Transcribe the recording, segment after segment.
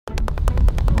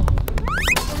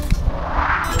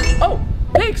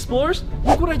explorers,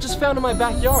 look what I just found in my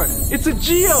backyard. It's a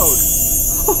geode.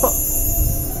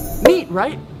 Neat,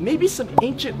 right? Maybe some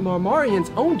ancient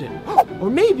Marmarians owned it.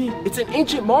 Or maybe it's an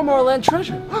ancient Marmar land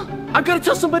treasure. I gotta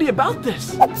tell somebody about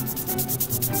this. Hey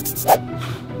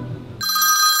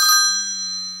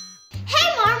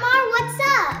MarMar, what's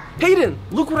up? Hayden,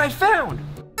 look what I found.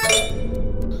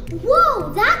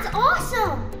 Whoa, that's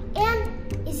awesome. And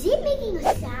is it making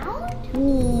a sound?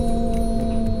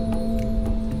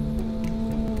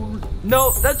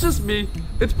 No, that's just me.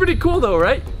 It's pretty cool though,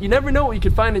 right? You never know what you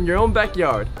can find in your own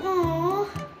backyard. Aw,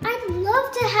 I'd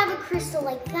love to have a crystal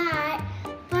like that,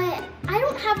 but I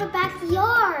don't have a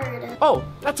backyard. Oh,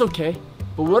 that's okay.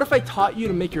 But what if I taught you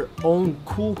to make your own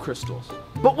cool crystals?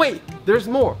 But wait, there's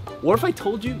more. What if I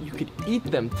told you you could eat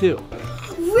them too?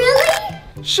 Really?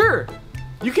 Sure.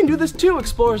 You can do this too,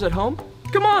 explorers at home.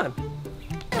 Come on.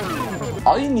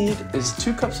 All you need is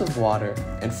 2 cups of water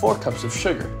and 4 cups of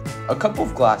sugar, a couple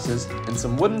of glasses, and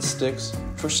some wooden sticks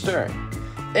for stirring,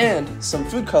 and some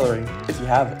food coloring if you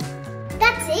have it.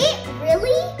 That's it?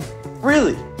 Really?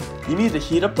 Really, you need to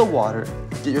heat up the water,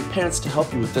 get your parents to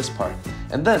help you with this part,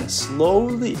 and then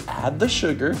slowly add the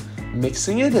sugar,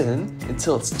 mixing it in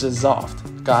until it's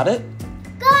dissolved. Got it?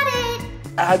 Got it.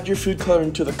 Add your food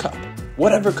coloring to the cup,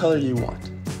 whatever color you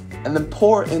want, and then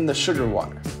pour in the sugar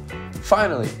water.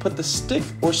 Finally, put the stick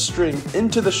or string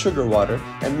into the sugar water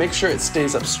and make sure it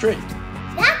stays up straight.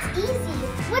 That's easy.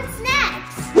 What's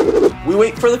next? We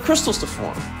wait for the crystals to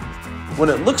form. When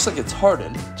it looks like it's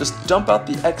hardened, just dump out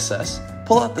the excess,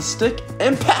 pull out the stick,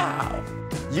 and pow!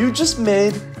 You just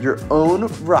made your own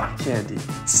rock candy.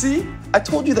 See? I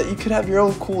told you that you could have your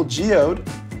own cool geode.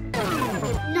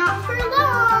 Not for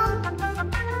long.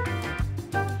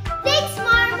 Thanks,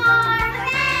 MarMar.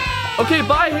 Okay,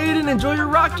 bye Hayden, enjoy your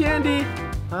rock candy.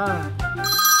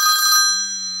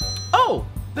 Oh,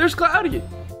 there's Cloudy.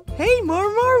 Hey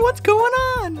MarMar, what's going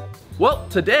on? Well,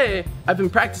 today I've been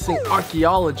practicing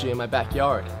archaeology in my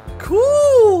backyard.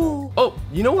 Cool! Oh,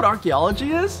 you know what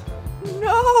archaeology is?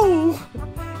 No!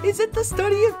 Is it the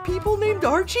study of people named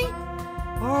Archie?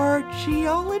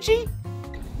 Archaeology?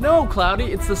 No, Cloudy,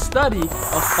 it's the study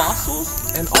of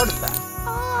fossils and artifacts.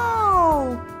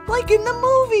 Oh, like in the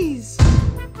movies.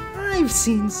 I've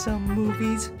seen some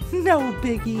movies, no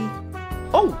biggie.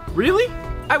 Oh, really?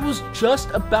 I was just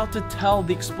about to tell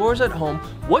the explorers at home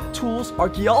what tools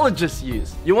archaeologists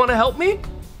use. You want to help me?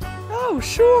 Oh,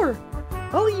 sure.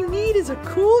 All you need is a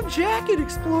cool jacket,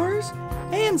 explorers,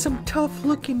 and some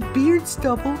tough-looking beard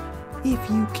stubble, if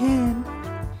you can.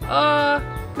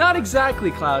 Not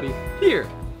exactly, Cloudy. Here.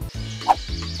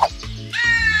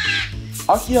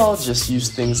 Archaeologists use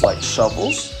things like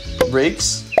shovels,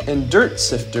 rakes, and dirt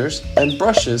sifters, and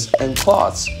brushes and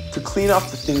cloths to clean off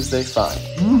the things they find.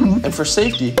 And for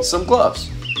safety, some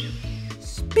gloves.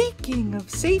 Speaking of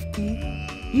safety,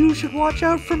 you should watch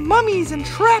out for mummies and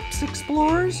traps,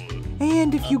 explorers.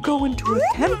 And if you go into a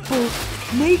temple,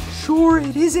 make sure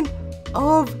it isn't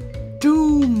of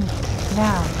doom.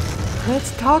 Now,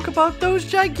 let's talk about those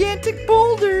gigantic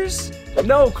boulders.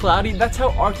 No, Cloudy, that's how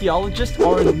archaeologists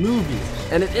are in movies,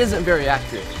 and it isn't very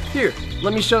accurate. Here,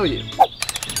 let me show you.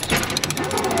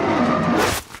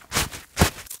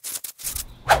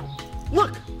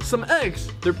 Look, some eggs.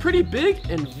 They're pretty big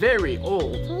and very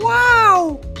old.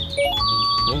 Wow!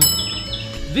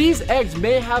 These eggs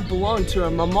may have belonged to a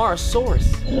Marmarosaurus.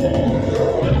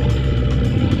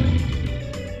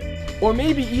 Or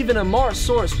maybe even a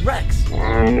Morosaurus Rex.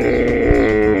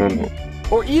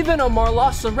 Or even a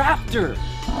Marlosiraptor.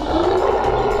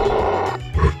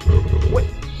 Wait,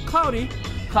 Cloudy?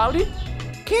 Cloudy?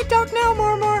 Can't talk now,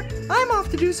 MarMar. I'm off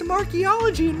to do some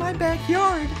archaeology in my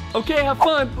backyard. Okay, have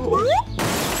fun.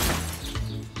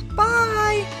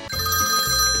 Bye.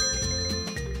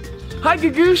 Hi,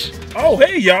 Goose. Oh,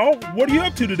 hey, y'all. What are you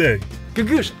up to today?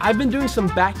 Goose, I've been doing some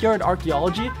backyard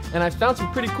archaeology, and I found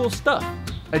some pretty cool stuff.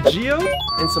 A geode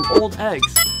and some old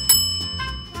eggs.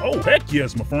 Oh, heck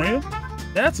yes, my friend.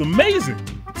 That's amazing.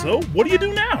 So, what do you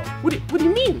do now? What do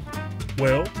you mean?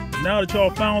 Well, now that y'all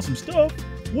found some stuff,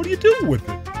 what do you do with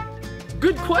it?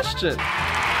 Good question.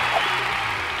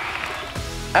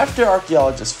 After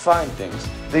archaeologists find things,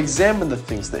 they examine the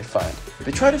things they find.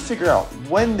 They try to figure out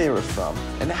when they were from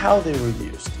and how they were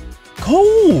used.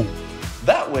 Cool!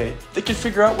 That way, they can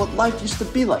figure out what life used to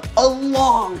be like a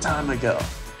long time ago.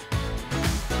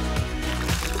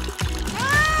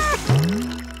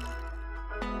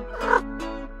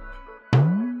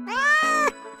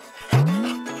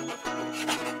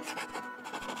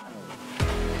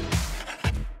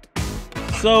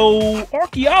 So,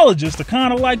 archaeologists are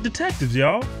kind of like detectives,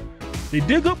 y'all. They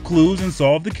dig up clues and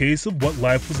solve the case of what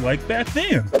life was like back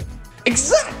then.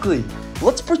 Exactly!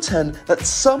 Let's pretend that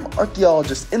some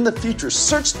archaeologists in the future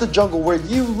searched the jungle where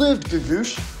you lived,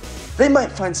 Goose. They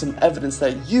might find some evidence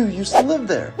that you used to live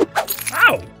there.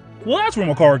 Ow! Well, that's where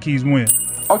my car keys went.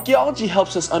 Archaeology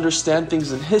helps us understand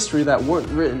things in history that weren't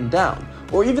written down,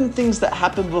 or even things that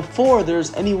happened before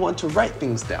there's anyone to write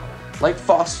things down, like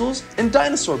fossils and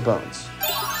dinosaur bones.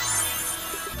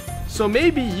 So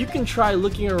maybe you can try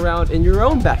looking around in your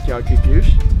own backyard, Goose,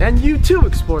 and you too,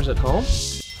 Explorers at Home.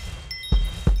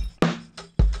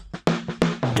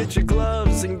 Get your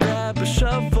gloves and grab a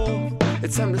shovel.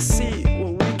 It's time to see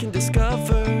what we can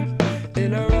discover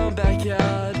in our own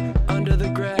backyard, under the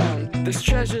ground. There's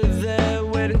treasure there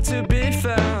waiting to be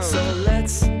found. So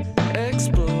let's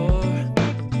explore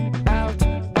out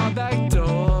our back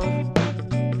door,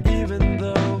 even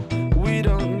though we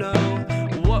don't know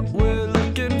what we're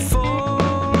looking for.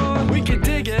 We can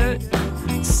dig it,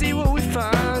 see what we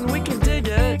find. We can dig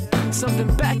it,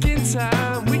 something back in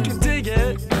time. We can dig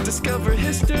it, discover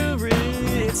history.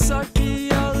 It's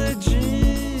archaeology.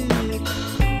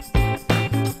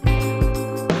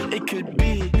 It could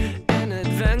be an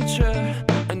adventure,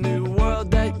 a new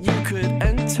world that you could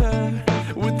enter.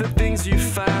 With the things you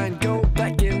find, go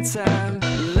back in time.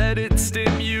 Let it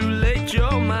stimulate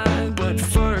your mind. But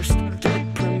first,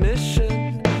 get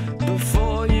permission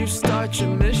before you start your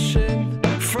mission.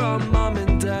 From mom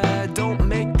and dad, don't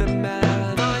make them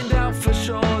mad. Find out for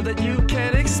sure that you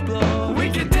can explore. We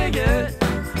can dig it,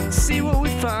 see what we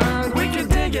find. We can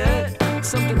dig it,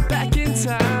 something back in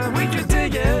time. We can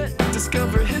dig it,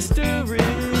 discover history.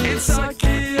 It's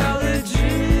archaeology.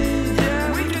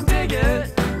 Yeah, we can dig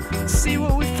it, see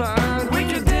what we find. We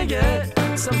can dig it,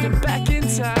 something back in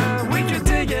time. We can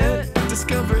dig it,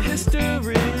 discover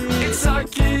history. It's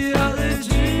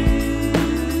archaeology.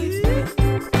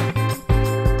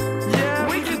 Yeah,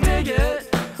 we can dig it,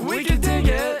 we can dig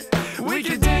it, we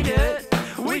can dig it,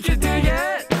 we can dig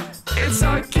it. It's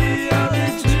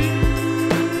archaeology.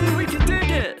 We can dig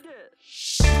it.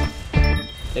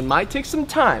 It might take some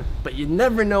time, but you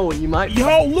never know what you might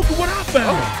Yo, look at what I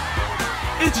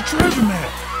found. It's a treasure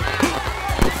map.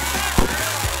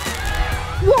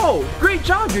 Whoa, great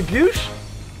job, Goose.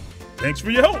 Thanks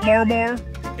for your help, MarMar.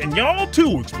 And y'all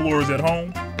too, Explorers at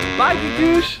Home. Bye,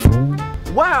 Goose.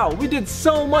 Wow, we did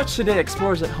so much today,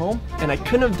 Explorers at Home, and I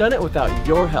couldn't have done it without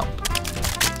your help.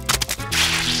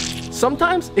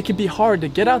 Sometimes it can be hard to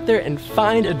get out there and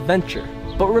find adventure,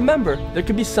 but remember, there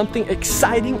could be something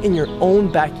exciting in your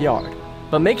own backyard.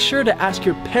 But make sure to ask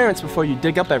your parents before you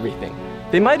dig up everything.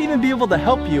 They might even be able to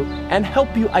help you and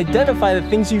help you identify the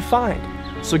things you find.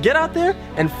 So get out there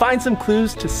and find some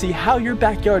clues to see how your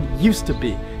backyard used to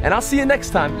be. And I'll see you next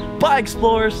time. Bye,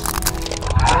 Explorers!